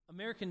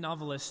American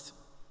novelist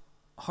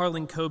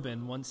Harlan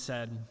Coben once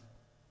said,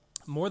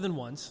 "More than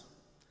once,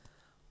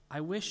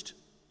 I wished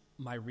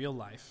my real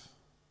life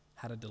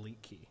had a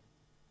delete key."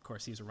 Of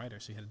course, he's a writer,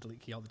 so he had a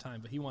delete key all the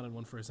time, but he wanted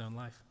one for his own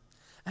life.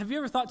 Have you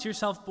ever thought to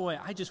yourself, boy,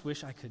 I just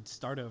wish I could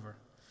start over?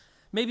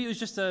 Maybe it was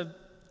just a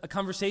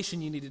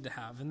conversation you needed to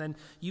have, and then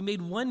you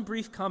made one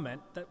brief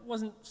comment that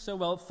wasn't so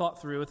well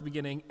thought through at the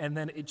beginning, and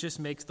then it just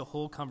makes the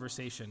whole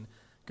conversation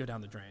go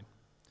down the drain.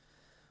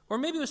 Or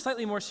maybe it was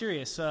slightly more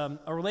serious, a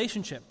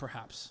relationship,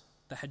 perhaps,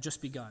 that had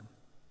just begun.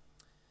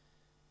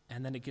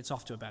 And then it gets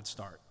off to a bad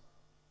start.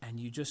 And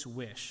you just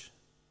wish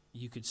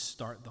you could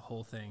start the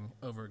whole thing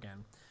over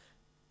again.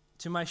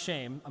 To my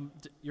shame,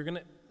 you're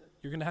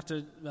gonna have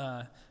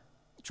to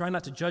try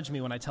not to judge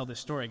me when I tell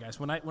this story, guys.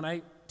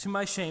 To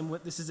my shame,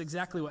 this is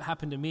exactly what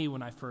happened to me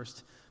when I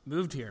first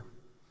moved here.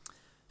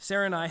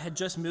 Sarah and I had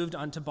just moved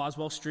onto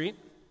Boswell Street.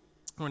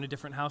 We're in a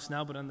different house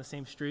now, but on the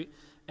same street.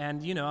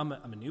 And, I'm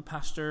a new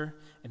pastor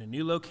in a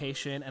new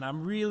location, and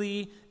I'm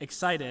really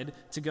excited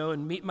to go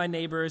and meet my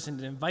neighbors and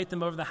to invite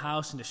them over to the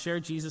house and to share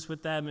Jesus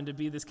with them and to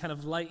be this kind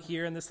of light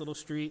here in this little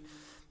street.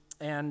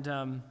 And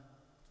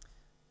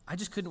I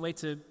just couldn't wait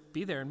to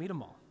be there and meet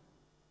them all.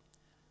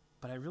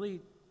 But I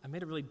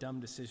made a really dumb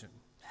decision.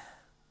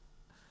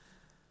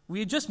 We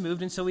had just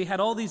moved, and so we had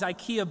all these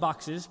IKEA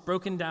boxes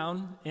broken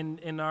down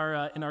in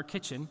our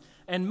kitchen,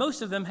 and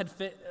most of them had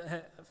fit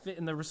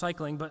in the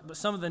recycling, but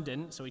some of them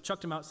didn't, so we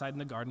chucked them outside in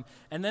the garden.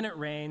 And then it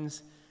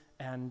rains,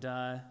 and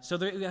so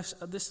there we have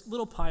this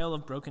little pile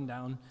of broken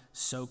down,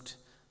 soaked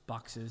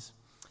boxes.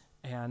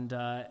 And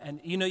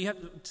you have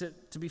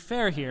to be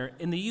fair here,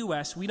 in the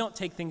U.S., we don't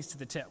take things to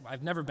the tip.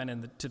 I've never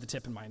been to the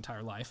tip in my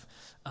entire life.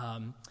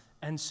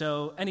 And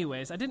so,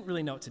 anyways, I didn't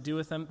really know what to do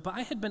with them, but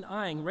I had been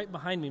eyeing, right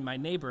behind me, my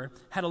neighbor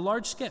had a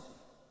large skip.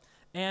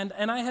 And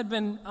I had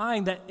been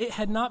eyeing that it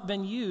had not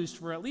been used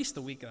for at least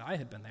the week that I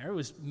had been there. It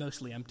was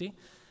mostly empty.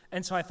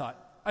 And so I thought,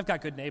 I've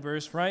got good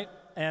neighbors, right?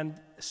 And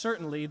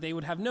certainly they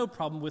would have no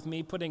problem with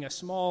me putting a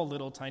small,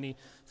 little, tiny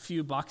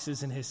few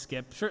boxes in his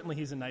skip. Certainly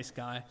he's a nice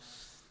guy.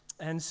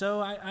 And so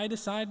I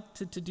decided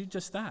to do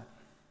just that.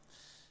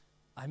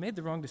 I made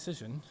the wrong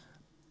decision,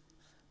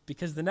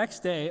 because the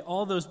next day,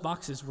 all those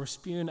boxes were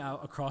spewing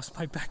out across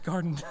my back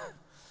garden.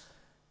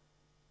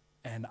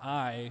 And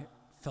I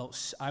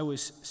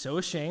was so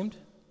ashamed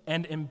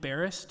and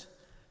embarrassed,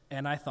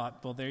 and I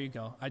thought, well, there you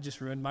go. I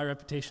just ruined my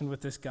reputation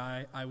with this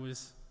guy. I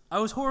was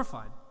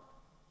horrified.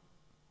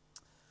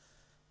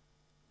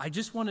 I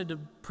just wanted to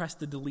press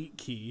the delete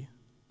key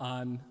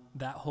on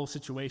that whole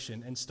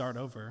situation and start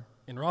over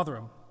in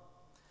Rotherham.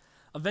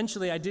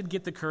 Eventually, I did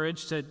get the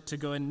courage to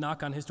go and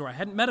knock on his door. I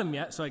hadn't met him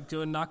yet, so I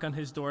go and knock on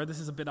his door. This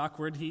is a bit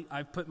awkward.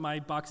 I've put my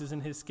boxes in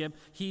his skip.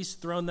 He's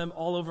thrown them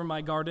all over my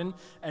garden,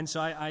 and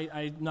so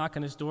I knock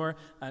on his door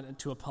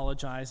to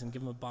apologize and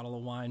give him a bottle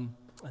of wine.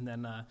 And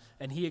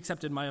then he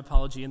accepted my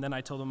apology, and then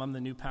I told him I'm the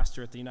new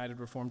pastor at the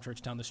United Reformed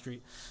Church down the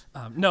street.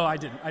 No, I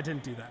didn't. I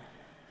didn't do that.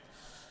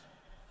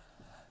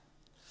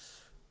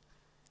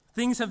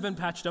 Things have been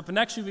patched up, and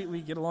actually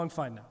we get along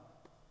fine now.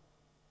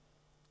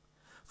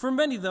 For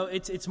many, though,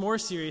 it's more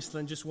serious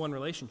than just one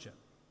relationship.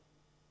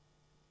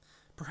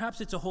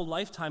 Perhaps it's a whole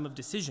lifetime of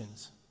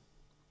decisions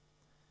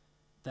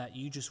that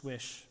you just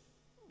wish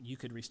you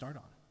could restart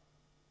on.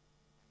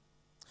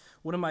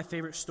 One of my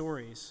favorite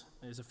stories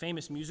is a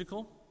famous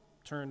musical,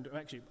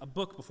 actually a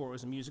book before it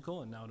was a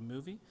musical and now a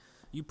movie.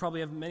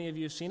 Many of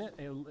you have seen it.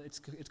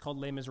 It's called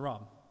Les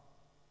Miserables.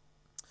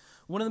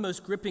 One of the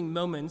most gripping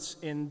moments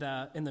in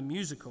the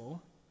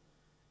musical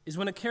is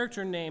when a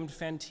character named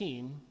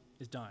Fantine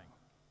is dying.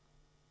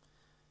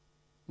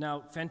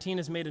 Now, Fantine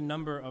has made a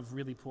number of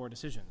really poor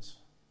decisions.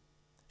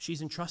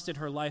 She's entrusted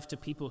her life to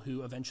people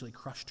who eventually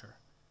crushed her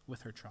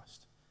with her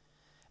trust.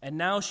 And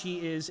now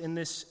she is, in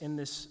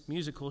this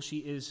musical, she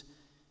is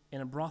in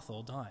a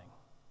brothel dying,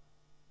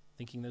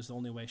 thinking there's the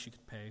only way she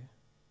could pay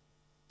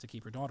to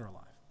keep her daughter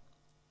alive.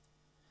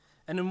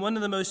 And in one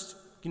of the most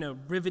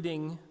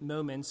riveting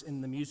moments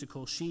in the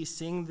musical, she's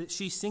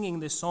singing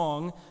this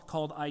song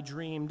called "I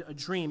Dreamed a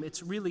Dream."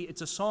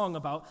 It's a song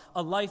about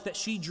a life that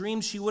she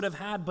dreamed she would have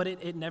had, but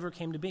it never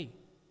came to be.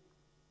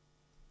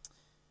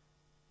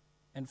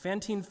 And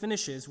Fantine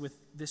finishes with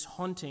this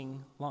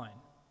haunting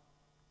line: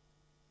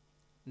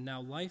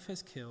 "Now life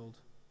has killed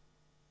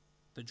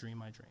the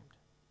dream I dreamed."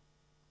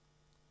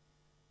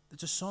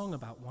 It's a song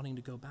about wanting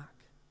to go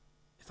back.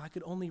 If I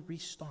could only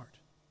restart.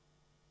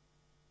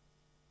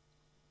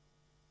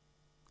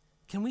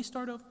 Can we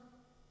start over?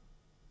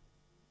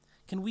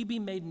 Can we be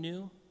made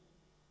new?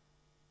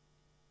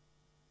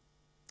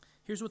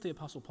 Here's what the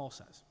Apostle Paul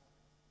says.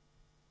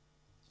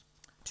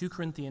 2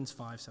 Corinthians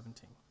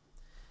 5:17.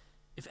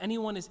 If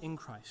anyone is in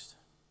Christ,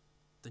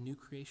 the new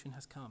creation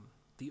has come.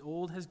 The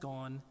old has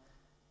gone,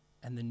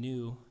 and the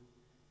new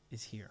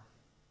is here.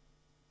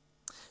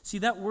 See,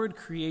 that word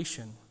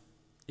creation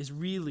is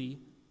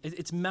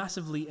it's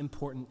massively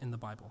important in the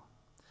Bible.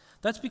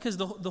 That's because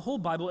the whole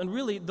Bible, and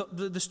really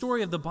the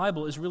story of the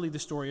Bible is really the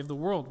story of the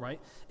world, right?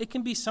 It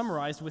can be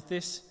summarized with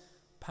this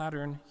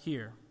pattern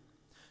here.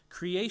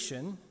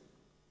 Creation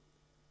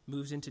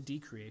moves into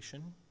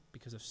decreation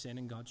because of sin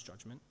and God's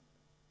judgment,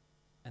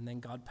 and then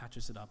God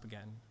patches it up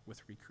again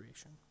with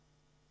recreation.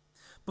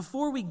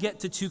 Before we get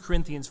to 2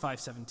 Corinthians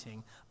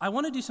 5:17, I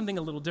want to do something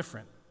a little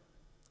different.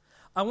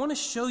 I want to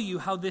show you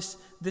how this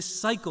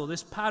cycle,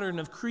 this pattern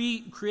of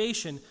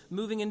creation,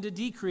 moving into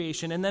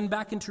decreation and then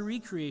back into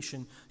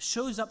recreation,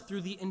 shows up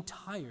through the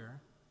entire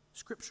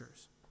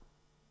Scriptures.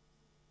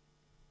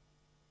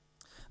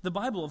 The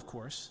Bible, of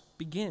course,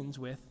 begins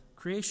with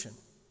creation.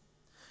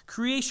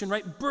 Creation,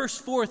 right, bursts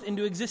forth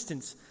into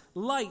existence.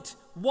 Light,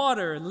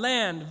 water,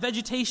 land,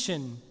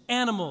 vegetation,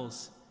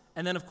 animals,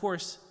 and then, of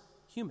course,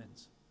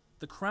 humans.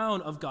 The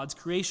crown of God's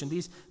creation,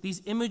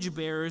 these image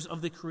bearers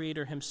of the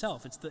Creator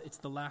himself. It's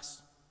the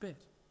last bit.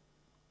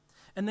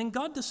 And then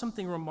God does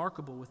something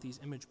remarkable with these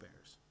image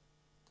bearers.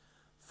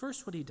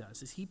 First, what he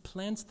does is he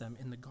plants them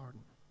in the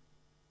garden.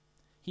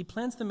 He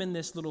plants them in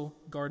this little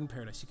garden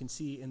paradise you can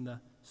see in the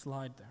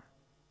slide there.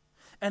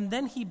 And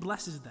then he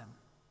blesses them.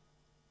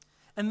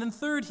 And then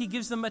third, he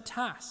gives them a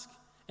task,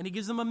 and he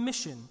gives them a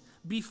mission.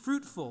 Be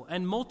fruitful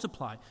and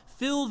multiply.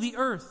 Fill the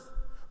earth.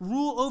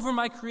 Rule over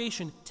my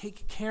creation.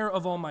 Take care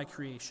of all my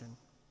creation.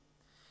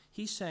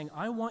 He's saying,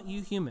 I want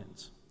you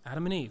humans,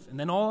 Adam and Eve, and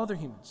then all other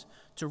humans,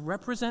 to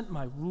represent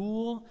my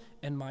rule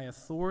and my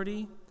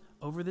authority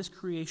over this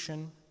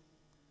creation.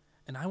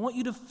 And I want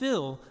you to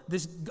fill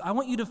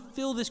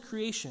this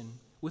creation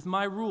with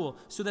my rule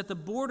so that the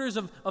borders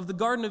of the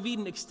Garden of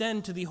Eden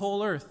extend to the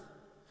whole earth,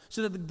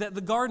 so that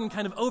the garden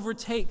kind of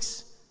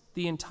overtakes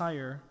the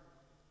entire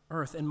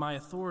earth, and my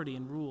authority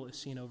and rule is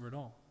seen over it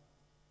all.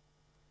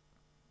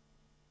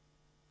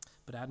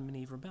 But Adam and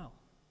Eve rebel.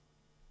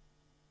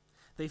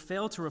 They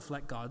fail to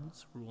reflect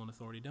God's rule and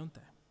authority, don't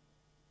they?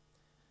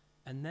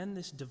 And then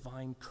this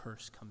divine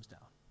curse comes down.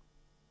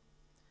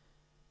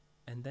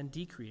 And then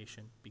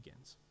decreation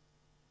begins.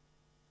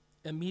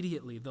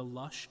 Immediately, the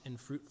lush and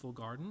fruitful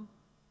garden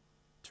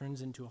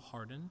turns into a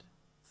hardened,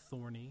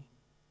 thorny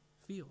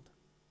field.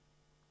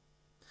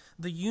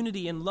 The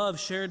unity and love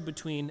shared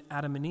between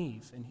Adam and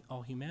Eve and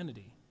all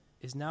humanity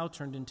is now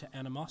turned into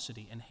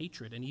animosity and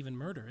hatred and even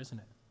murder, isn't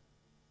it?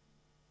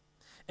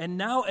 And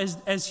now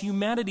as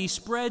humanity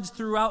spreads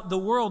throughout the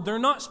world, they're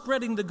not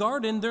spreading the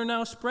garden, they're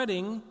now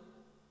spreading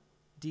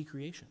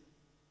decreation.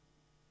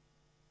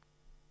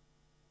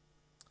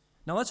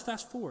 Now let's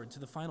fast forward to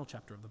the final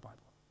chapter of the Bible,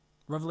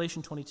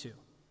 Revelation 22.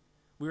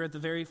 We were at the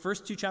very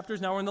first 2 chapters,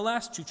 now we're in the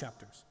last 2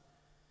 chapters.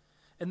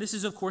 And this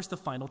is, of course, the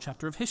final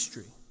chapter of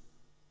history.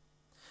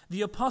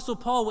 The Apostle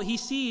Paul, what he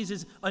sees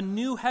is a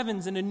new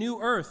heavens and a new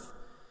earth.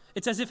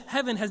 It's as if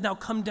heaven has now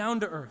come down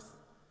to earth.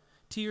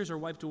 Tears are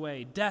wiped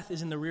away. Death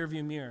is in the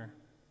rearview mirror.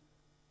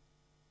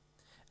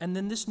 And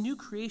then this new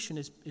creation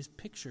is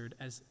pictured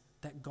as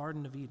that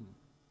Garden of Eden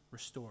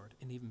restored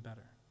and even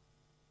better.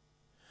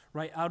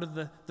 Right out of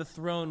the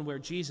throne where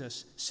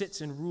Jesus sits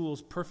and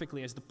rules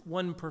perfectly as the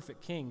one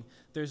perfect king,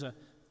 there's a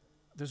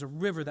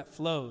river that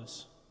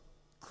flows,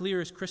 clear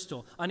as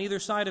crystal. On either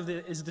side of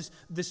it is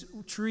this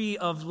tree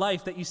of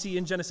life that you see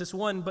in Genesis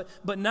 1,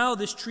 but now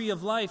this tree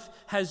of life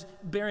has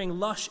bearing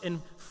lush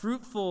and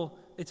fruitful.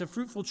 It's a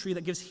fruitful tree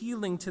that gives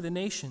healing to the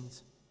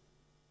nations.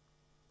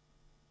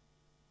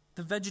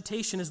 The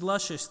vegetation is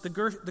luscious.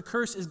 The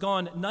curse is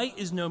gone. Night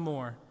is no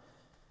more.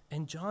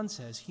 And John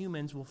says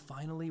humans will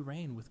finally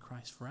reign with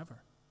Christ forever.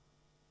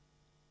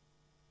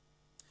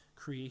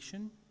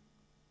 Creation,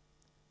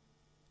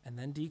 and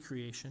then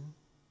decreation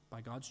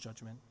by God's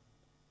judgment,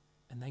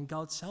 and then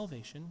God's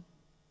salvation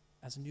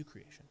as a new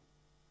creation.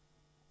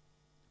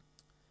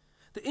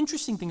 The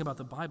interesting thing about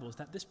the Bible is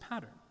that this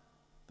pattern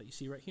that you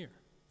see right here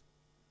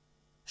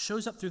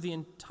shows up through the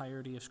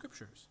entirety of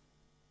Scriptures.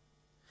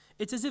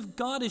 It's as if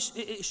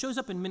it shows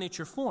up in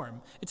miniature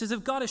form. It's as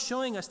if God is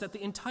showing us that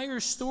the entire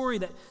story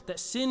that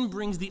sin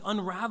brings the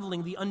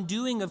unraveling, the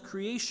undoing of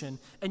creation,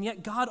 and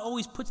yet God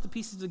always puts the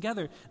pieces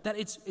together, that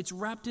it's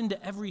wrapped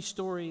into every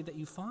story that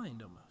you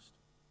find almost.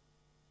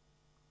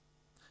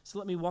 So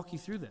let me walk you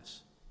through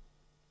this.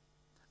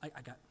 I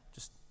got,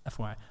 just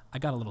FYI, I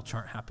got a little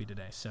chart happy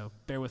today, so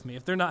bear with me.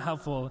 If they're not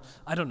helpful,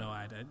 I don't know,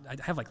 I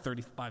have like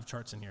 35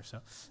 charts in here,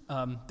 so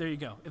there you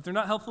go. If they're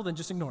not helpful, then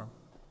just ignore them.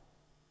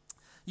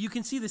 You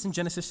can see this in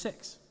Genesis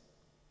 6.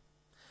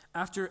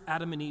 After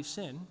Adam and Eve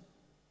sin,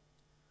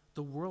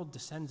 the world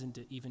descends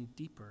into even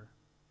deeper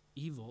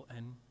evil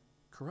and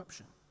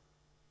corruption.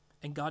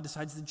 And God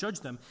decides to judge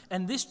them.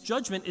 And this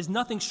judgment is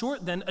nothing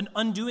short than an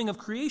undoing of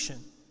creation.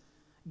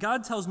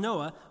 God tells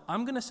Noah,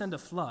 I'm going to send a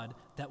flood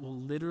that will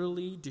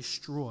literally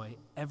destroy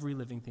every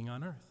living thing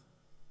on earth.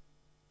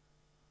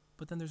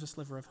 But then there's a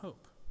sliver of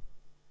hope.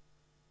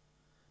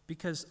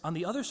 Because on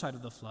the other side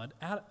of the flood,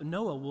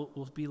 Noah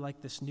will be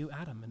like this new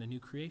Adam and a new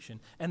creation.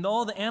 And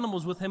all the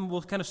animals with him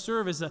will kind of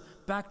serve as a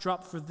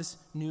backdrop for this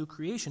new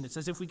creation. It's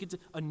as if we get to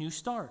a new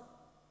start.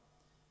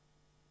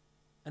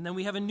 And then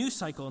we have a new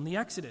cycle in the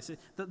Exodus.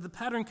 The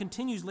pattern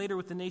continues later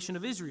with the nation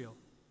of Israel.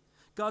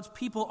 God's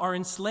people are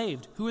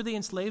enslaved. Who are they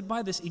enslaved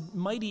by? This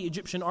mighty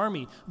Egyptian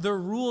army. They're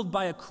ruled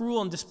by a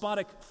cruel and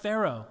despotic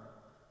Pharaoh.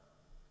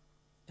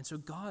 And so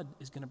God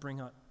is going to bring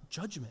out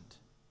judgment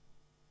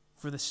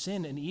for the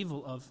sin and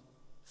evil of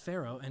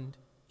Pharaoh and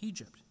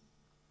Egypt.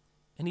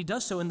 And he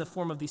does so in the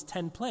form of these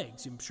 10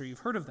 plagues. I'm sure you've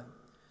heard of them.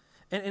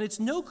 And it's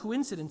no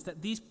coincidence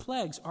that these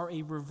plagues are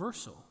a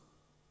reversal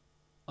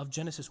of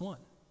Genesis 1.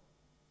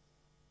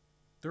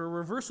 They're a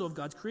reversal of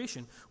God's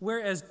creation.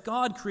 Whereas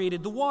God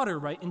created the water,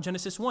 right, in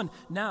Genesis 1,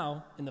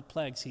 now in the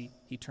plagues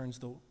he turns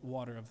the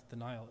water of the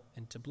Nile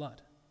into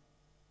blood.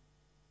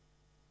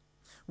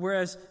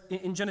 Whereas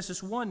in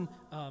Genesis 1,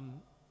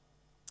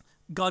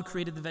 God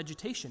created the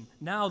vegetation.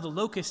 Now the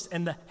locusts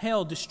and the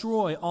hail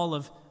destroy all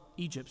of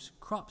Egypt's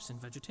crops and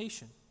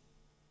vegetation.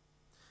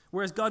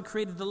 Whereas God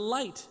created the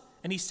light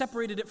and he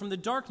separated it from the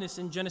darkness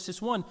in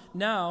Genesis 1,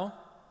 now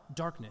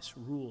darkness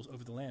rules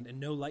over the land and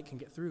no light can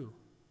get through.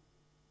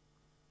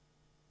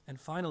 And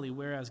finally,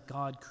 whereas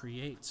God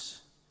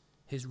creates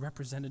his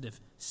representative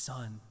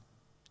son,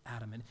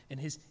 Adam, and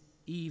his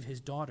Eve, his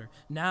daughter,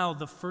 now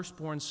the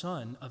firstborn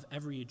son of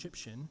every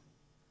Egyptian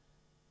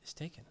is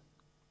taken.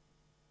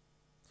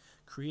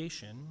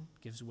 Creation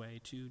gives way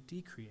to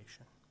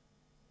decreation.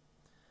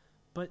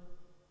 But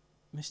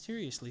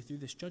mysteriously, through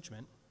this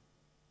judgment,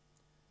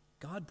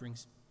 God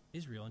brings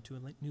Israel into a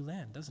new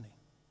land, doesn't he?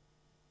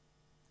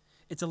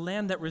 It's a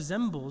land that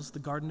resembles the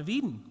Garden of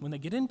Eden when they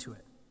get into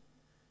it.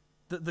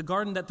 The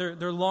garden that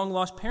their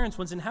long-lost parents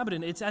once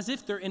inhabited. It's as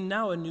if they're in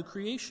now a new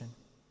creation.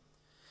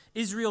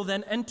 Israel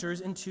then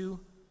enters into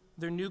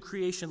their new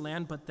creation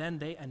land, but then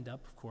they end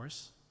up, of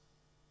course,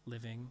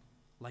 living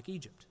like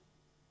Egypt.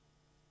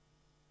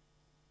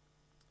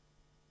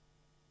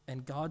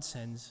 And God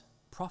sends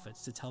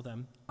prophets to tell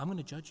them, I'm going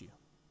to judge you.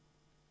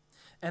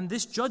 And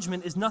this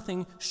judgment is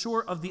nothing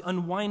short of the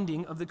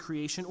unwinding of the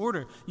creation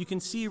order. You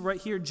can see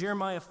right here,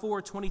 Jeremiah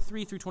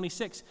 4:23 through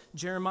 26.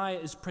 Jeremiah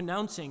is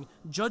pronouncing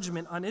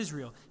judgment on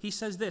Israel. He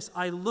says this,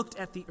 I looked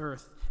at the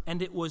earth,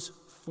 and it was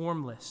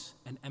formless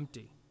and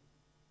empty.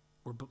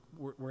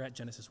 We're at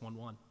Genesis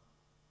 1:1.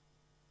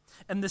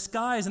 And the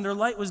skies and their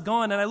light was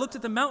gone, and I looked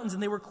at the mountains,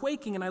 and they were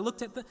quaking, and I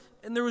looked at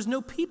and there was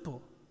no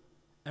people.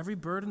 Every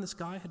bird in the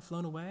sky had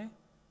flown away.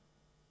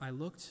 I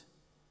looked,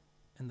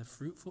 and the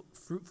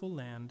fruitful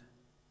land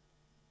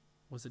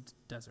was a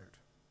desert.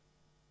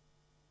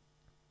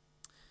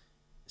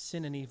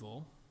 Sin and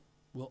evil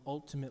will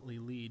ultimately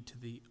lead to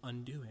the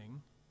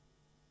undoing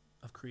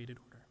of created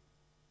order.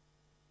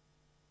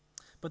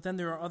 But then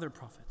there are other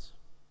prophets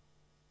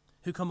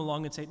who come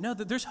along and say, no,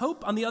 there's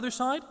hope on the other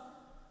side.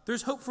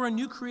 There's hope for a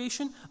new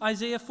creation.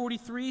 Isaiah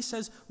 43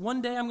 says, one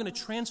day I'm going to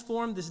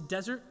transform this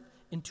desert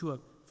into a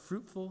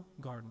fruitful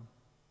garden.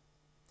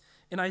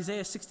 In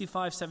Isaiah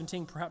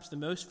 65:17, perhaps the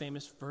most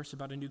famous verse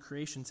about a new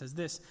creation says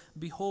this,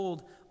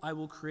 behold, I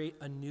will create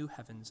a new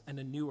heavens and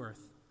a new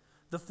earth.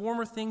 The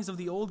former things of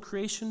the old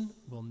creation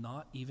will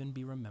not even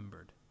be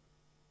remembered.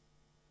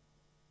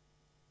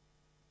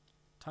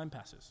 Time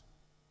passes.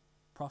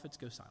 Prophets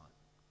go silent.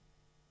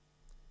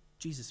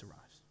 Jesus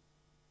arrives.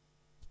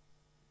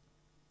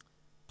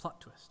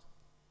 Plot twist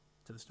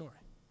to the story.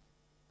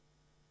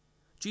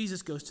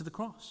 Jesus goes to the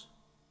cross.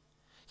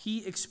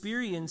 He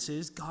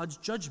experiences God's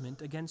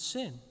judgment against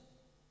sin.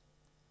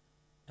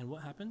 And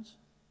what happens?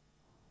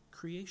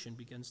 Creation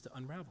begins to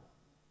unravel.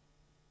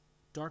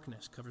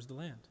 Darkness covers the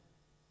land.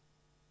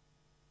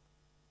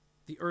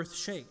 The earth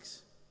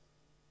shakes.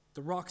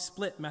 The rocks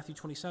split, Matthew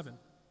 27.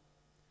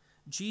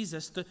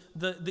 Jesus,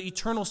 the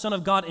eternal Son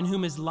of God in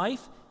whom is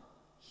life,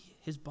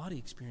 his body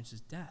experiences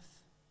death.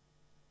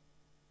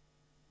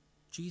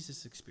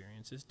 Jesus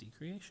experiences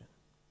decreation.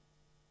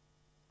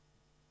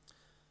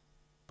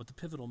 But the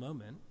pivotal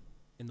moment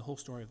in the whole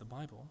story of the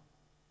Bible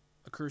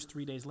occurs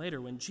 3 days later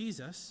when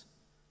Jesus,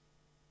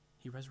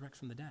 he resurrects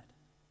from the dead.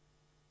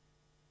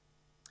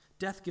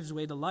 Death gives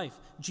way to life.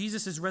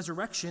 Jesus'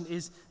 resurrection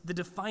is the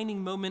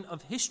defining moment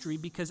of history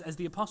because, as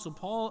the Apostle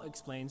Paul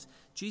explains,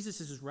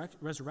 Jesus'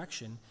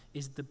 resurrection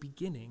is the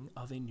beginning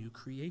of a new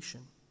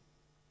creation.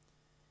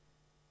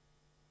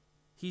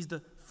 He's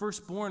the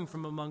firstborn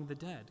from among the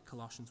dead,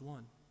 Colossians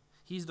 1.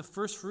 He's the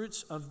first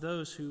fruits of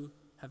those who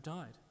have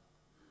died.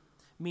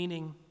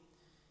 Meaning,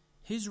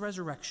 his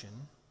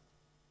resurrection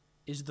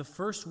is the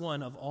first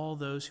one of all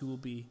those who will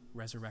be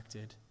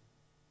resurrected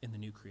in the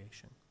new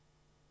creation.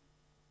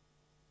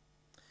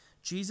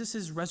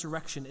 Jesus'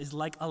 resurrection is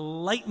like a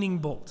lightning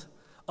bolt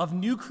of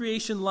new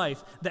creation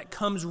life that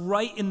comes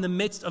right in the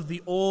midst of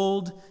the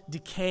old,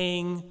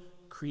 decaying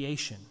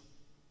creation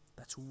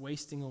that's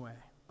wasting away.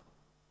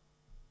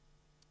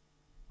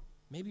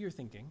 Maybe you're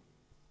thinking,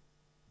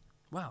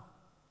 wow,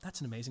 that's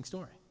an amazing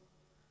story.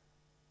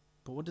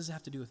 But what does it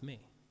have to do with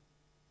me?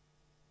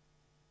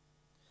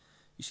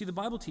 You see, the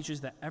Bible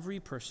teaches that every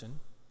person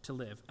to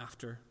live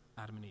after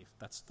Adam and Eve,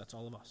 that's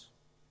all of us,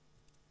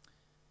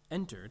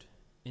 entered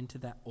into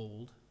that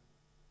old,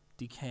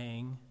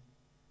 decaying,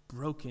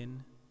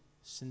 broken,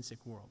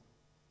 sin-sick world.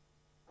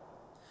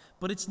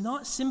 But it's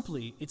not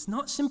simply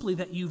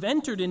that you've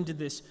entered into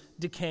this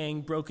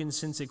decaying, broken,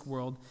 sin-sick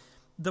world.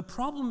 The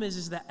problem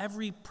is that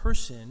every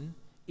person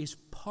is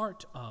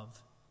part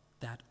of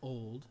that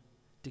old,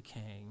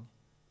 decaying,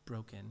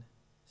 broken,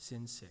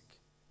 sin-sick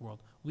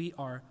world. We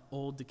are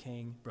old,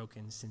 decaying,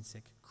 broken,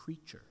 sin-sick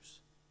creatures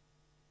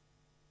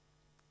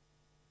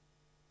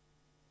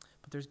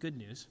But there's good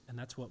news, and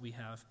that's what we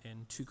have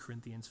in 2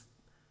 Corinthians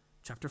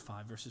chapter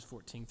 5, verses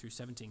 14 through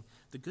 17.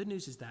 The good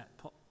news is that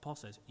Paul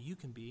says, you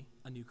can be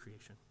a new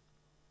creation.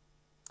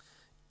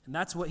 And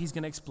that's what he's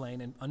going to explain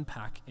and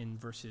unpack in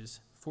verses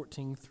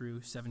 14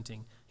 through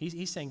 17.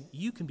 He's saying,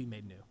 you can be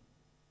made new.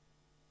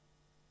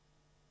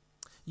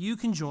 You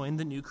can join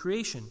the new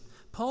creation.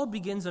 Paul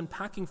begins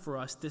unpacking for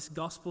us this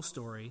gospel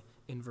story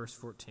in verse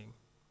 14.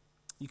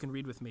 You can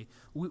read with me.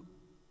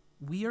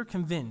 We are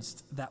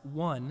convinced that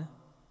one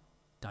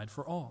died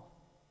for all.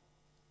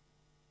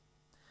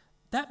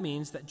 That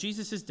means that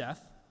Jesus'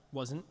 death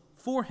wasn't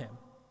for him,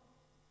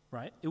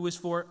 right? It was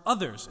for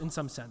others in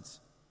some sense.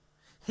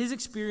 His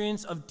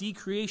experience of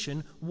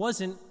decreation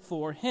wasn't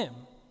for him.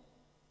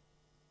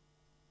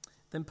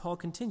 Then Paul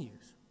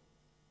continues.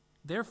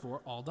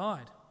 Therefore, all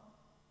died.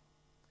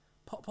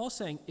 Paul's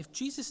saying, if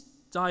Jesus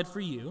died for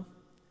you,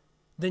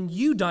 then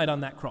you died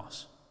on that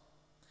cross.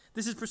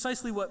 This is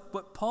precisely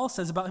what Paul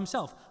says about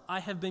himself. I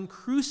have been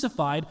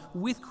crucified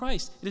with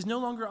Christ. It is no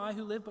longer I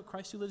who live, but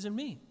Christ who lives in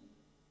me.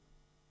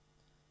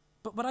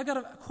 But I got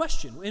a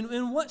question.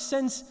 In what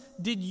sense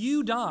did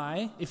you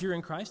die, if you're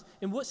in Christ,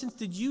 in what sense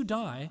did you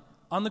die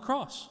on the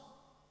cross?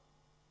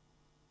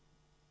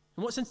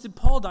 In what sense did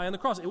Paul die on the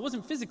cross? It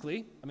wasn't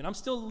physically. I'm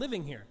still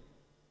living here.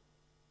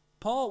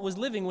 Paul was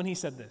living when he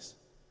said this.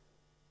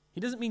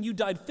 He doesn't mean you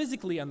died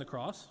physically on the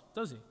cross,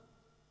 does he?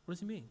 What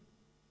does he mean?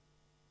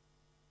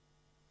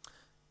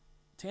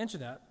 To answer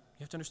that,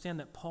 you have to understand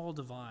that Paul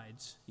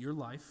divides your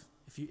life,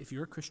 if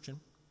you're a Christian,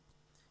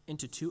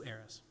 into two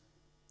eras.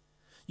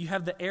 You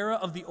have the era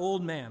of the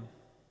old man,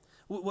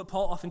 what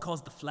Paul often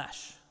calls the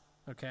flesh,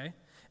 okay?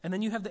 And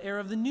then you have the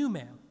era of the new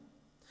man.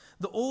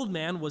 The old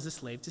man was a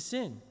slave to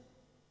sin.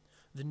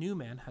 The new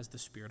man has the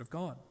Spirit of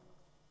God.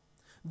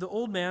 The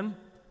old man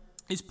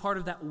is part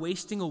of that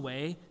wasting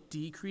away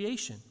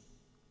decreation.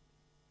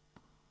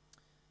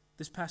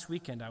 This past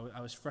weekend,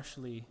 I was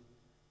freshly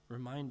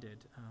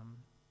reminded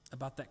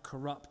about the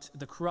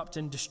corrupt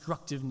and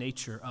destructive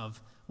nature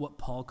of what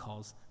Paul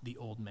calls the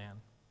old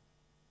man.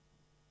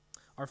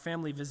 Our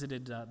family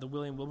visited the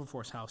William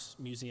Wilberforce House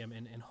Museum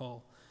in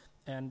Hull.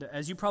 And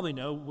as you probably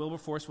know,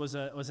 Wilberforce was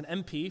an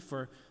MP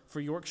for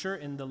Yorkshire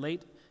in the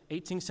late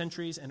 18th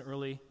centuries and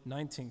late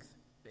 18th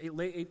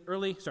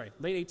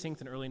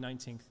and early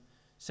 19th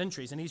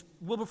centuries. And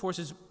Wilberforce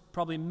is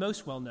probably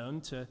most well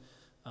known to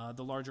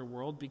the larger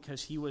world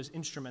because he was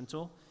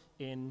instrumental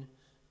in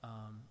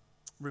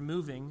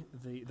removing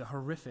the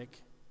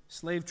horrific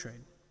slave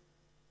trade.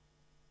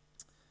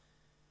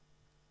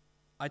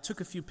 I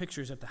took a few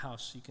pictures at the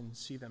house. You can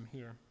see them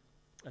here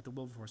at the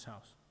Wilberforce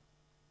house.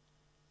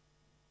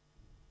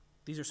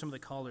 These are some of the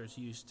collars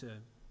used to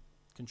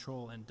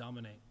control and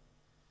dominate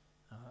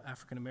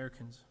African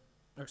Americans.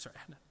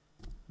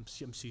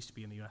 I'm ceased to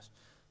be in the U.S.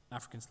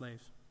 African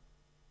slaves.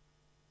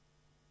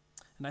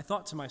 And I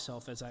thought to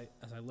myself as I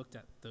looked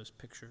at those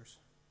pictures,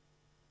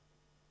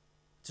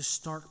 it's a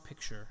stark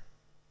picture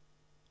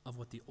of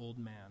what the old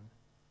man,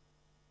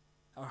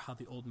 or how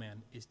the old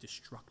man is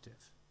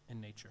destructive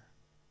in nature,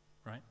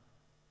 right?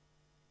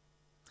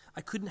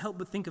 I couldn't help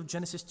but think of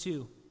Genesis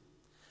 2.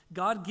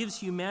 God gives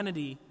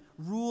humanity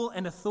rule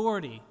and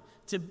authority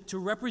to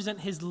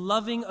represent his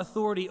loving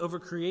authority over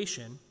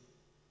creation.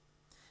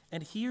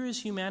 And here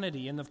is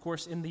humanity, and of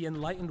course in the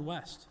enlightened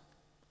West,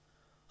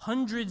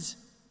 hundreds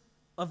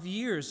of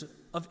years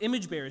of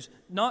image bearers,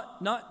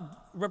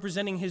 not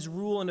representing his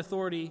rule and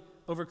authority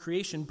over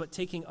creation, but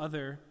taking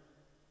other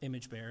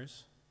image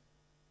bearers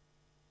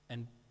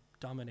and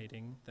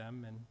dominating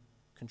them and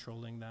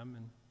controlling them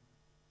and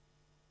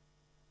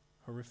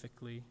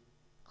horrifically,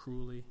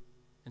 cruelly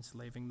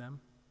enslaving them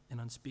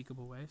in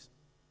unspeakable ways.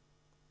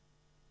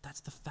 That's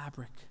the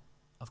fabric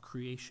of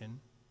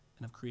creation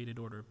and of created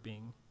order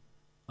being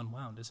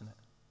unwound, isn't it?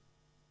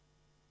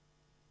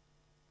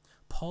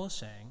 Paul is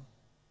saying,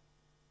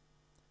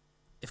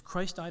 if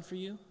Christ died for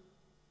you,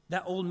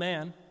 that old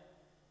man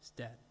is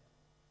dead.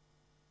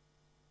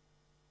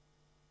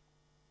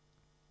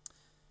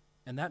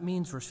 And that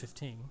means, verse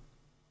 15,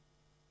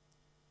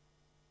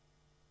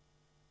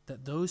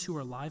 that those who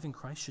are alive in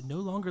Christ should no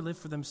longer live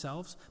for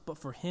themselves, but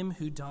for him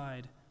who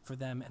died for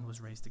them and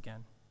was raised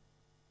again.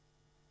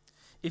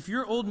 If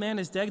your old man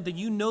is dead, then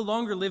you no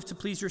longer live to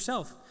please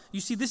yourself.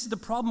 You see, this is the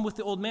problem with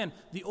the old man.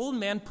 The old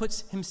man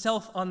puts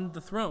himself on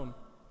the throne.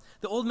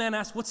 The old man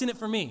asks, what's in it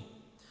for me?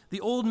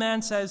 The old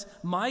man says,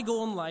 my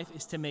goal in life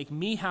is to make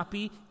me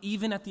happy,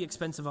 even at the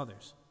expense of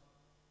others.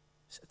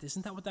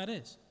 Isn't that what that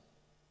is?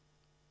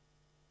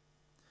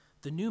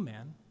 The new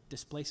man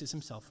displaces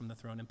himself from the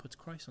throne and puts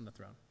Christ on the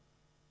throne.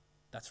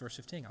 That's verse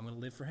 15. I'm going to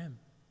live for him.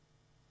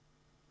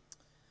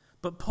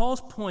 But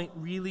Paul's point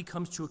really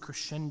comes to a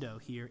crescendo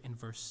here in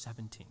verse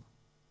 17.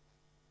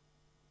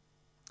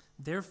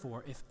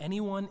 Therefore, if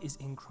anyone is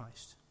in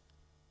Christ,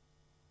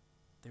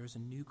 there is a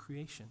new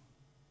creation.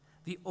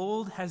 The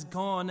old has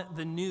gone,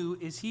 the new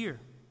is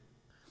here.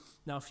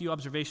 Now, a few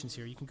observations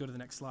here. You can go to the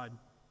next slide.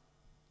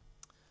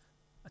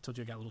 I told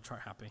you I got a little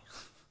chart happy.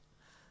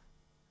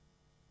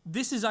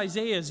 This is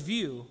Isaiah's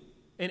view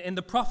and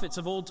the prophets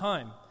of old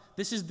time.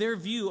 This is their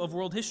view of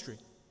world history.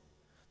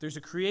 There's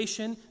a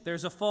creation,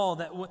 there's a fall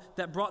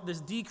that brought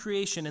this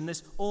decreation and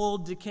this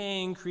old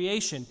decaying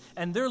creation.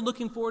 And they're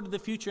looking forward to the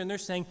future, and they're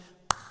saying,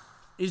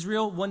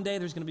 Israel, one day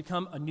there's going to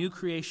become a new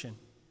creation.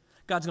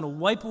 God's going to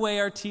wipe away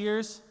our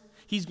tears.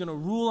 He's going to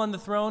rule on the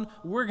throne.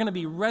 We're going to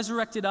be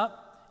resurrected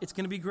up. It's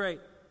going to be great.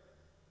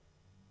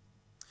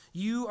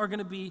 You are going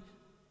to be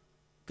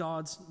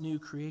God's new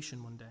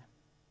creation one day.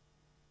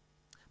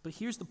 But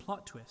here's the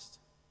plot twist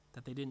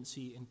that they didn't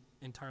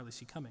entirely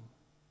see coming.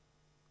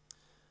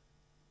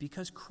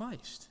 Because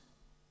Christ,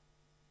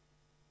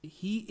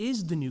 he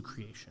is the new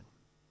creation.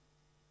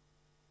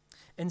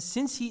 And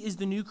since he is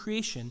the new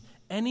creation,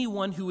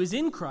 anyone who is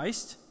in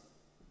Christ,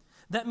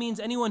 that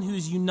means anyone who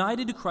is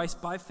united to Christ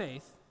by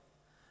faith,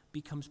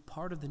 becomes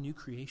part of the new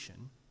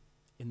creation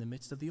in the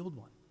midst of the old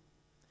one.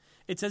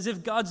 It's as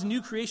if God's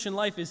new creation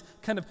life is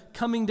kind of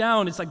coming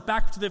down. It's like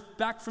back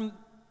from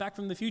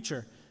the future.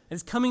 And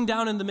it's coming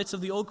down in the midst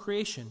of the old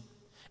creation.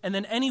 And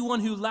then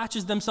anyone who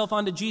latches themselves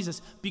onto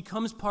Jesus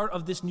becomes part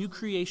of this new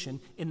creation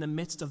in the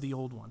midst of the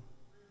old one.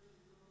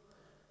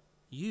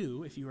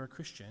 You, if you are a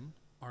Christian,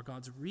 are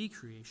God's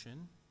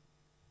recreation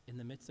in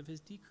the midst of his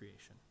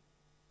decreation.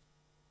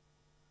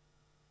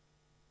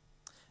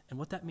 And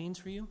what that means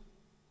for you,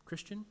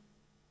 Christian,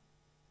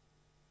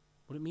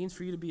 what it means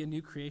for you to be a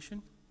new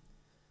creation,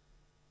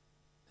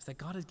 is that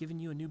God has given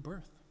you a new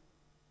birth.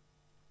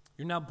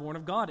 You're now born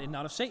of God and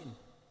not of Satan.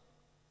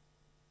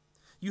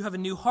 You have a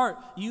new heart.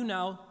 You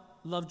now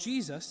love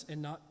Jesus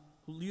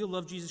you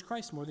love Jesus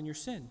Christ more than your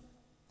sin.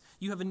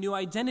 You have a new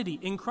identity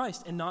in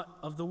Christ and not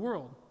of the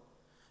world.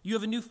 You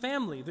have a new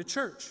family, the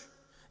church.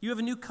 You have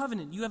a new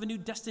covenant. You have a new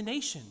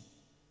destination,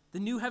 the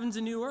new heavens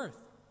and new earth.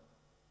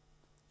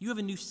 You have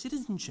a new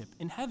citizenship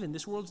in heaven.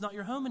 This world's not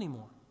your home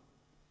anymore.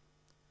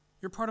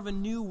 You're part of a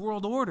new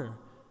world order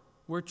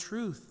where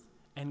truth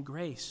and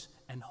grace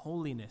and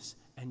holiness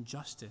and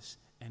justice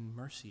and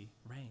mercy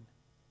reign.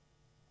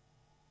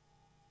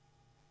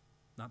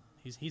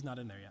 He's not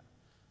in there yet.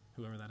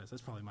 Whoever that is.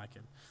 That's probably my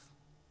kid.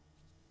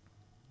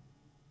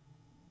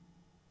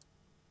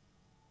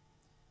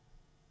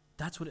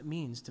 That's what it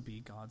means to be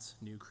God's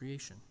new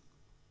creation.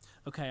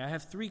 Okay, I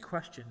have 3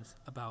 questions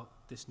about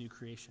this new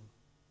creation.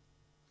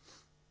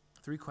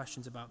 3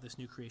 questions about this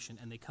new creation,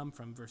 and they come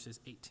from verses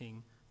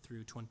 18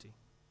 through 20.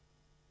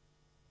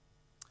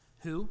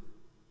 Who,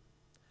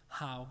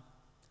 how,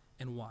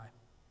 and why?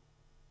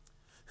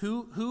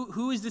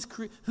 Who is this?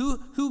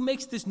 Who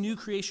makes this new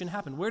creation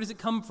happen? Where does it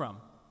come from?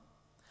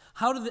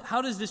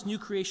 How does this new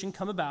creation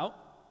come about?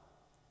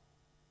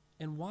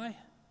 And why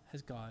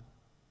has God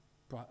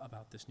brought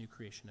about this new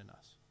creation in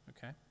us?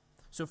 Okay.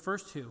 So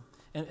first, who?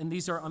 And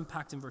these are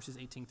unpacked in verses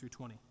 18 through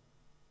 20.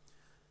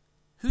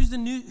 Who's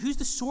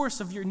the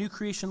source of your new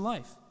creation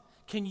life?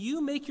 Can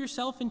you make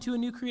yourself into a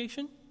new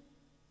creation?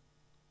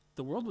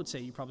 The world would say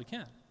you probably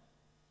can.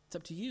 It's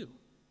up to you.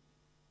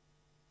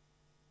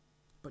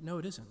 But no,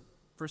 it isn't.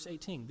 Verse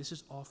 18, this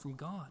is all from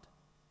God.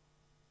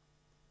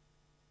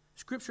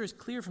 Scripture is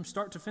clear from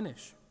start to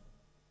finish.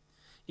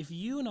 If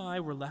you and I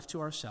were left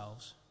to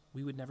ourselves,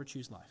 we would never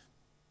choose life.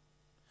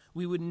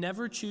 We would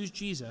never choose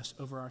Jesus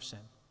over our sin.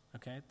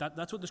 Okay?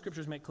 That's what the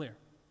Scriptures make clear.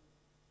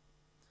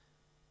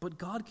 But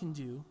God can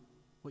do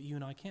what you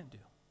and I can't do.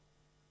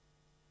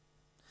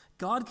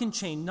 God can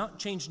change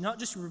not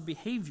just your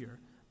behavior,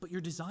 but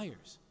your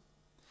desires.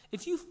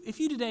 If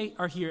you today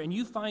are here and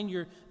you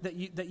find that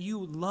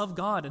you love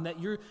God and that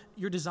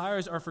your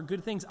desires are for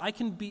good things, I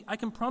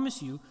can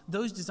promise you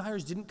those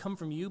desires didn't come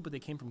from you, but they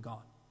came from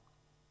God.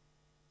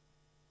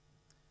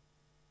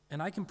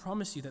 And I can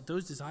promise you that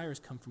those desires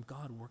come from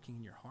God working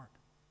in your heart.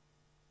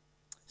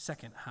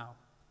 Second, how?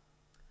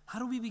 How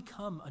do we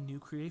become a new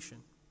creation?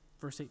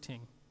 Verse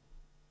 18.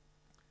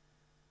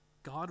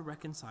 God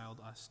reconciled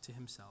us to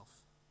himself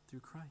through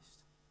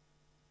Christ.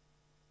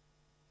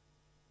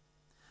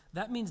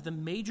 That means the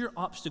major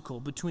obstacle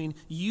between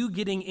you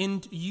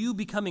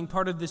becoming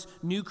part of this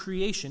new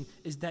creation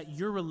is that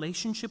your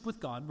relationship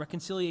with God,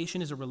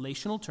 reconciliation is a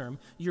relational term,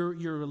 your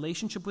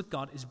relationship with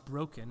God is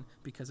broken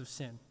because of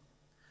sin.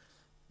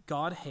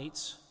 God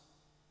hates.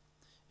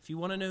 If you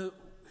want to know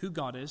who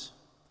God is,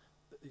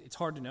 it's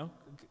hard to know.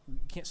 You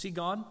can't see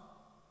God.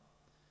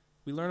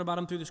 We learn about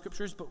him through the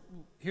Scriptures, but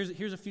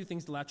here's a few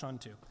things to latch on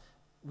to.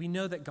 We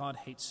know that God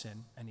hates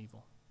sin and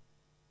evil.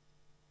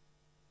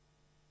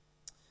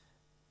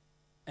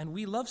 And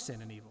we love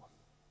sin and evil.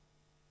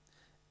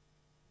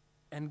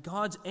 And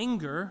God's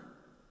anger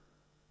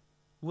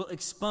will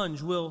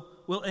expunge, will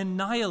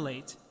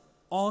annihilate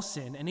all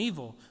sin and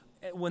evil.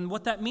 When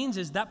what that means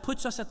is that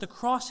puts us at the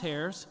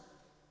crosshairs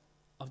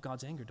of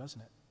God's anger,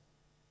 doesn't it?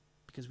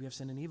 Because we have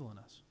sin and evil in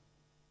us.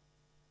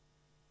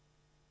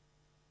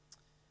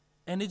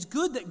 And it's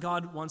good that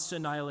God wants to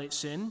annihilate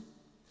sin,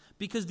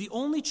 because the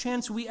only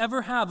chance we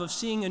ever have of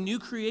seeing a new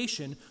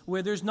creation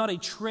where there's not a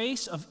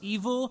trace of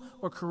evil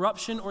or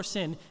corruption or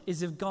sin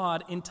is if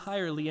God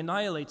entirely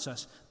annihilates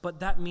us. But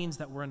that means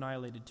that we're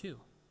annihilated too.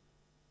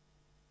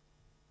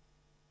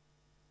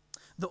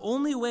 The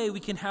only way we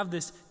can have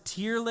this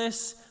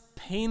tearless,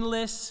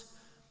 painless,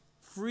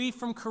 free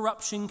from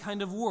corruption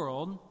kind of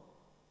world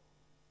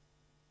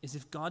is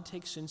if God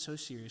takes sin so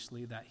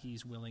seriously that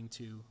he's willing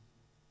to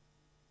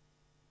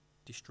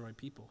destroy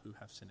people who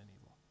have sin and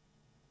evil.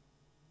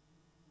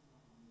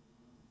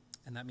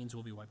 And that means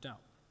we'll be wiped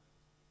out.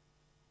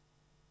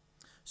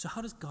 So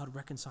how does God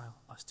reconcile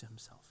us to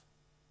himself?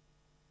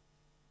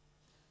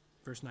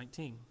 Verse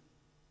 19.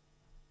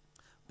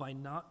 By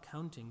not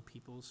counting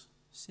people's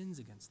sins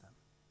against them.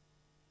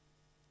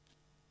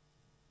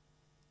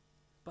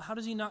 But how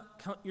does he not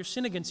count your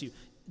sin against you?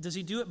 Does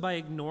he do it by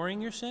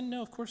ignoring your sin?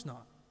 No, of course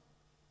not.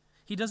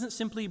 He doesn't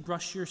simply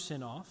brush your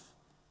sin off.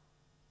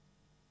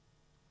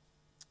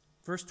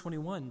 Verse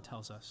 21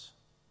 tells us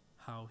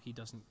how he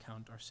doesn't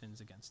count our sins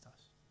against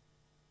us.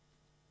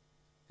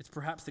 It's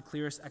perhaps the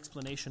clearest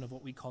explanation of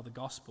what we call the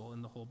gospel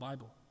in the whole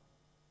Bible.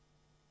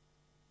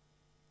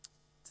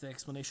 It's the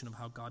explanation of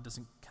how God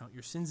doesn't count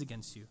your sins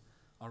against you.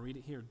 I'll read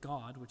it here.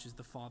 God, which is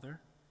the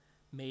Father,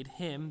 made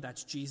him,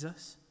 that's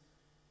Jesus,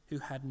 who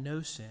had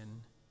no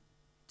sin,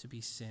 to be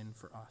sin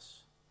for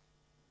us,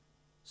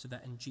 so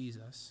that in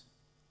Jesus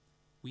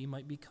we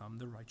might become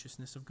the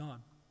righteousness of God.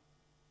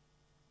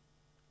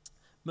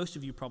 Most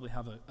of you probably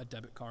have a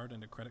debit card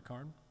and a credit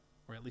card,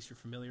 or at least you're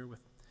familiar with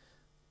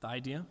the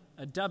idea.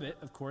 A debit,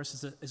 of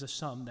course, is a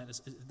sum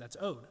that's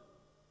owed.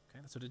 Okay,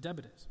 that's what a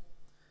debit is.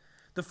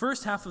 The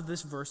first half of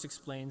this verse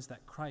explains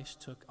that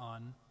Christ took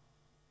on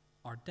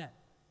our debt.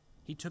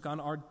 He took on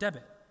our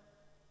debit.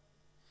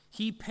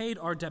 He paid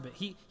our debit.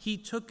 He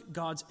took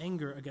God's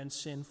anger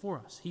against sin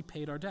for us. He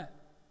paid our debt.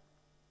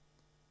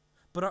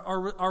 But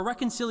our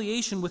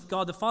reconciliation with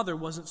God the Father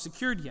wasn't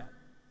secured yet.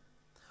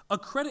 A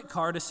credit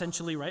card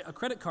essentially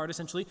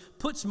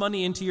puts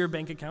money into your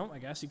bank account, I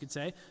guess you could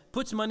say,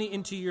 puts money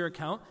into your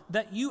account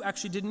that you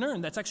actually didn't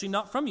earn. That's actually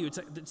not from you.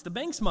 It's the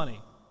bank's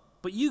money.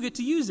 But you get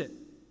to use it.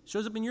 It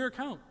shows up in your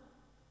account.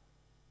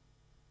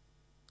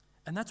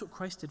 And that's what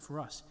Christ did for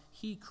us.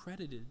 He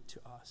credited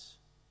to us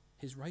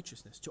his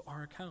righteousness, to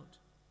our account.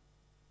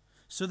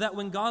 So that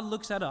when God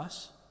looks at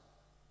us,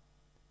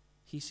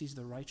 he sees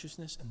the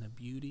righteousness and the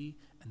beauty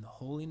and the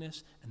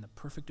holiness and the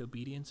perfect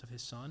obedience of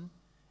his Son,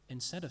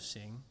 instead of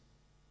seeing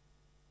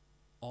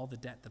all the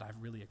debt that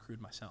I've really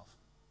accrued myself.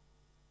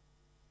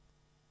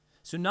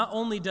 So not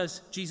only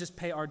does Jesus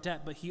pay our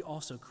debt, but he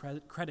also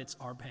credits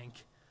our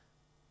bank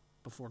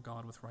before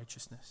God with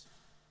righteousness.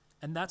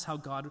 And that's how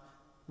God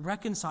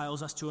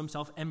reconciles us to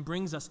himself and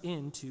brings us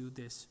into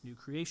this new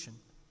creation.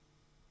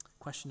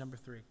 Question number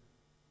 3.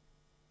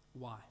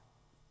 Why?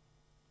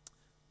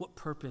 What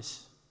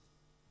purpose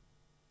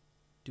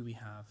do we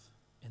have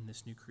in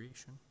this new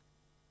creation?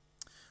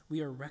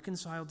 We are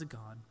reconciled to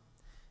God,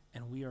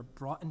 and we are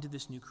brought into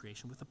this new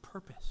creation with a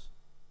purpose,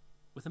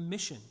 with a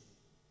mission.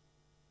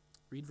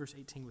 Read verse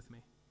 18 with me.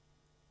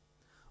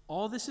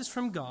 All this is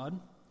from God,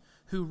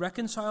 who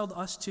reconciled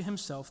us to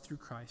himself through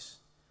Christ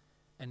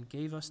and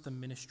gave us the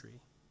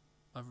ministry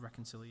of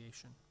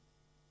reconciliation.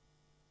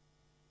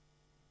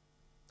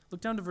 Look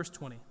down to verse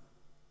 20.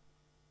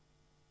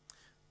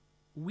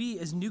 We,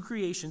 as new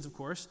creations, of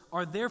course,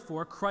 are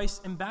therefore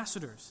Christ's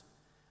ambassadors,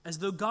 as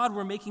though God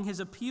were making his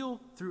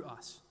appeal through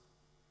us.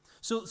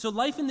 So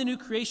life in the new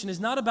creation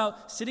is not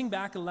about sitting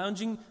back and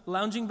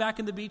lounging back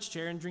in the beach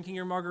chair and drinking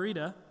your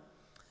margarita.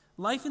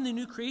 Life in the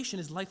new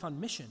creation is life on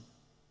mission.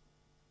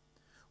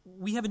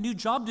 We have a new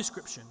job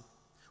description.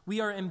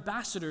 We are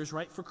ambassadors,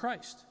 right, for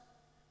Christ.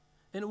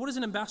 And what does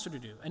an ambassador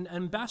do? An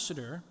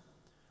ambassador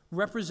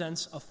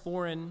represents a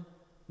foreign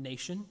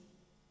nation,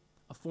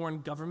 a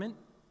foreign government,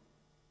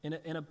 in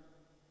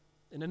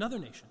another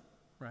nation,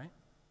 right?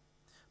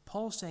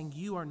 Paul's saying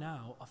you are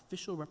now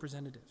official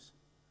representatives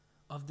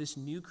of this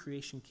new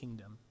creation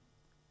kingdom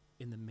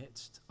in the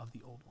midst of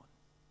the old one.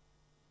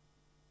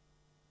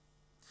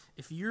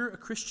 If you're a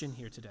Christian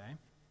here today,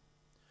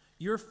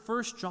 your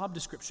first job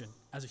description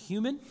as a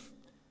human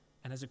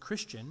and as a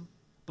Christian,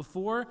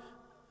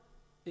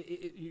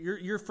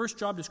 your first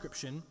job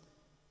description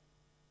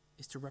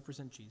is to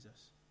represent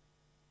Jesus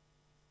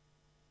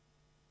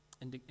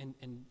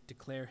and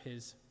declare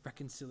his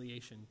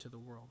reconciliation to the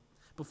world.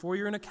 Before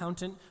you're an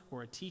accountant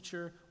or a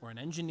teacher or an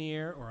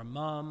engineer or a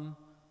mom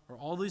or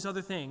all these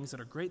other things that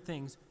are great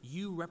things,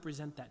 you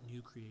represent that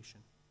new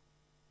creation.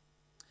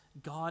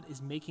 God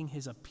is making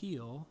his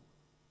appeal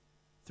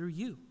through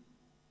you.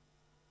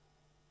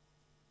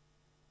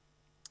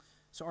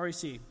 So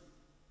REC,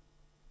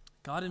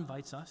 God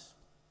invites us.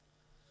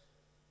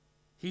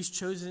 He's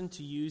chosen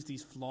to use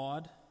these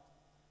flawed,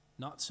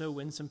 not so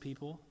winsome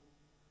people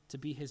to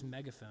be his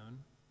megaphone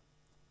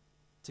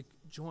to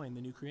join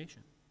the new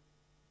creation.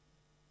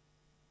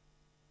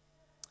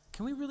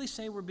 Can we really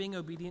say we're being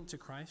obedient to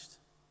Christ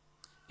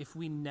if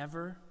we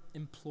never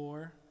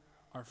implore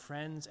our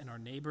friends and our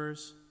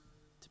neighbors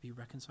to be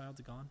reconciled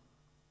to God?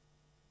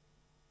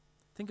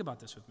 Think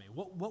about this with me.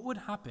 What would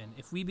happen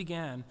if we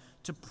began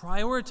to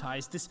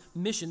prioritize this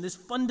mission, this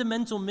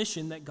fundamental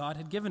mission that God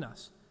had given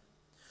us?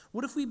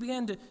 What if we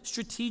began to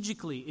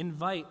strategically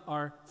invite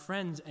our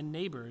friends and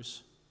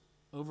neighbors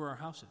over our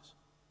houses?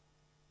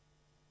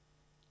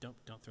 Don't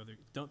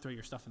throw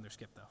your stuff in their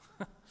skip,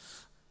 though.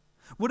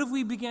 What if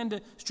we began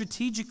to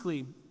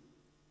strategically,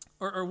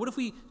 or what if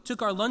we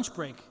took our lunch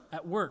break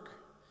at work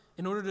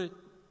in order to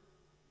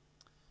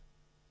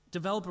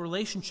develop a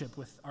relationship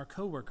with our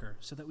coworker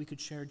so that we could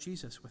share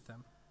Jesus with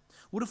them?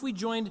 What if we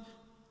joined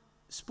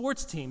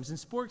sports teams and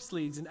sports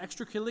leagues and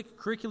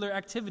extracurricular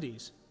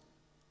activities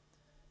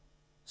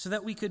so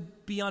that we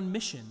could be on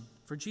mission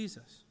for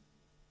Jesus?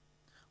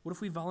 What if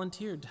we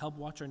volunteered to help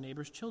watch our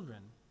neighbors'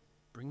 children,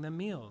 bring them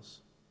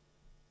meals,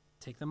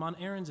 take them on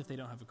errands if they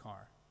don't have a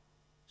car,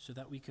 so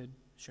that we could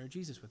share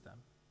Jesus with them?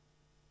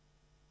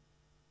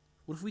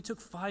 What if we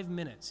took 5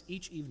 minutes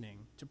each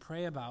evening to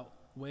pray about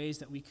ways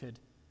that we could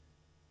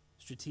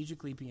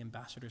strategically be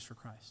ambassadors for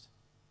Christ?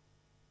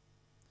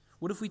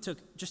 What if we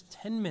took just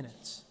 10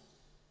 minutes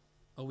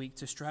a week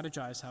to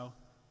strategize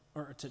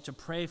to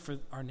pray for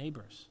our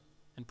neighbors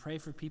and pray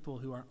for people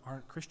who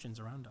aren't Christians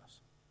around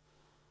us?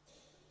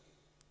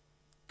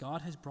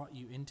 God has brought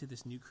you into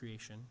this new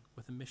creation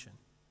with a mission.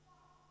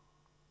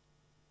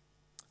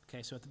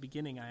 Okay, so at the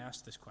beginning I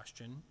asked this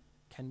question,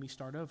 can we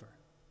start over?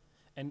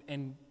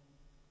 And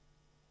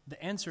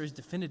the answer is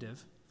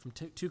definitive from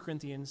 2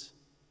 Corinthians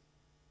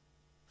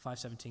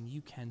 5:17.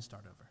 You can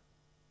start over.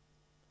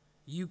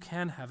 You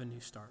can have a new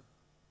start.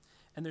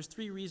 And there's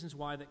 3 reasons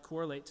why that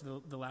correlate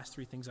to the last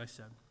 3 things I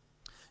said.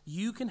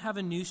 You can have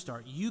a new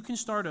start. You can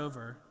start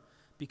over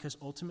because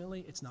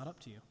ultimately it's not up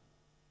to you.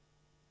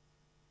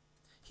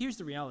 Here's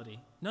the reality.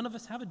 None of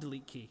us have a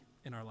delete key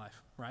in our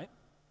life, right?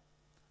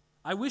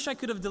 I wish I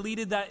could have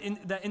deleted that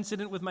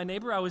incident with my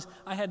neighbor.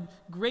 I had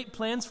great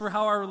plans for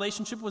how our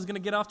relationship was going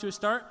to get off to a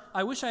start.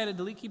 I wish I had a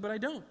delete key, but I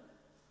don't.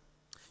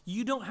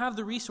 You don't have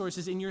the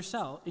resources in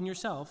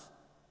yourself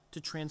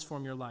to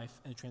transform your life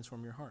and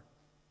transform your heart.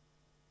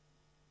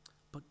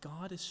 But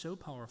God is so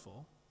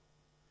powerful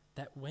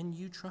that when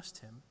you trust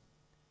him,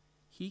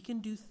 he can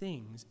do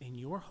things in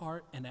your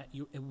heart and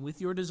with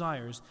your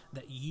desires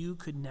that you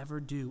could never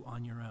do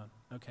on your own,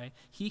 okay?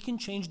 He can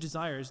change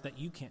desires that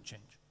you can't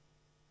change.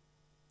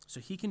 So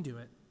he can do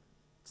it.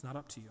 It's not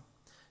up to you.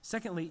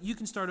 Secondly, you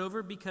can start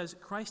over because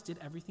Christ did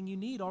everything you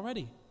need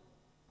already.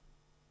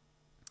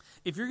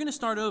 If you're going to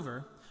start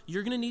over,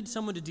 you're going to need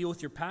someone to deal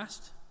with your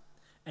past,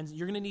 and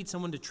you're going to need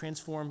someone to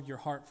transform your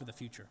heart for the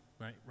future,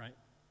 right?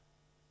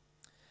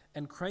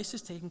 And Christ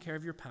has taken care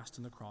of your past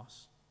on the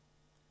cross,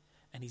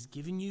 and he's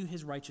given you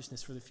his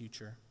righteousness for the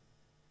future,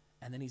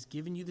 and then he's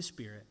given you the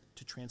Spirit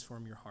to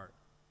transform your heart,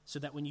 so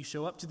that when you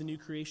show up to the new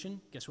creation,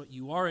 guess what?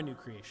 You are a new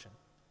creation.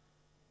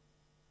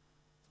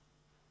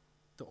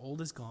 The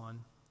old is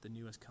gone, the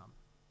new has come.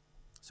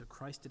 So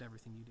Christ did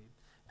everything you need.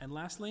 And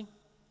lastly,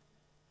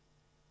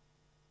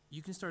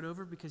 you can start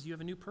over because you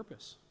have a new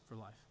purpose for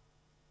life.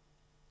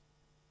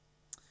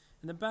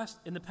 In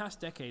the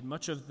past decade,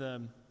 much of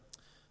the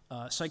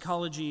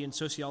psychology and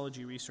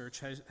sociology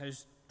research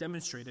has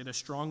demonstrated a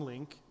strong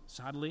link,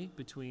 sadly,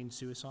 between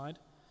suicide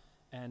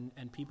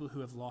and people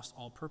who have lost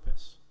all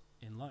purpose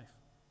in life.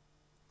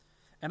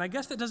 And I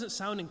guess that doesn't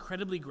sound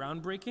incredibly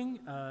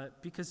groundbreaking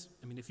because,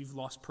 if you've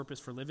lost purpose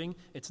for living,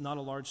 it's not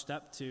a large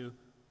step to,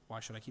 why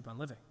should I keep on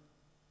living?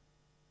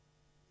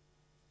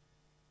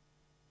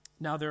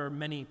 Now, there are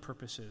many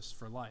purposes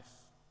for life.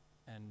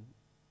 And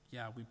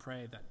we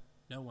pray that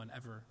no one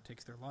ever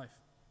takes their life.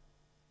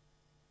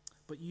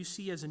 But you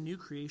see, as a new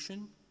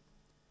creation,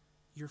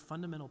 your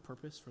fundamental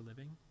purpose for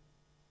living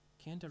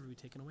can't ever be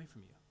taken away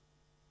from you.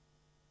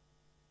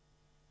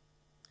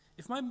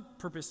 If my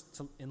purpose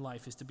in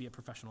life is to be a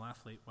professional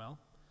athlete, well,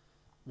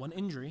 one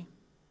injury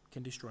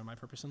can destroy my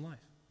purpose in life.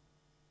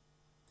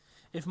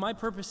 If my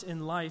purpose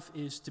in life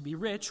is to be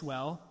rich,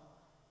 well,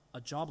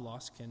 a job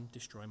loss can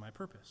destroy my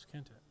purpose,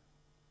 can't it?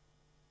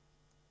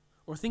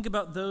 Or think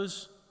about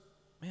those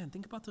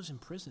in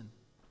prison.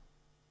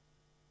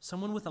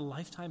 Someone with a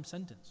lifetime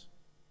sentence.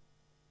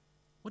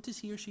 What does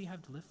he or she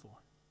have to live for?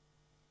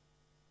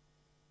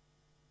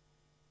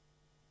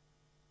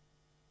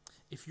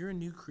 If you're a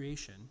new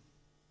creation,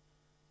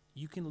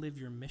 you can live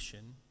your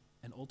mission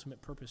and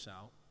ultimate purpose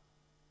out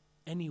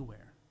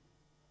anywhere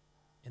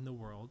in the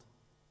world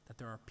that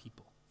there are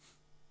people.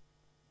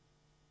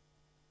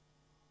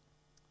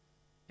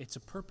 It's a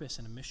purpose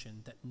and a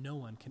mission that no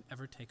one can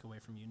ever take away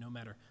from you, no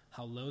matter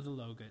how low the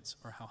low gets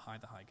or how high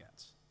the high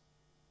gets.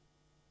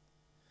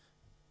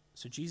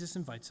 So Jesus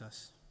invites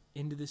us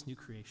into this new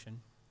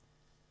creation.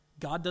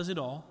 God does it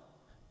all.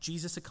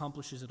 Jesus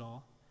accomplishes it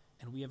all.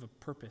 And we have a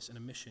purpose and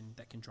a mission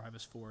that can drive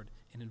us forward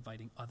in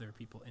inviting other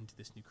people into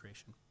this new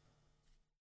creation.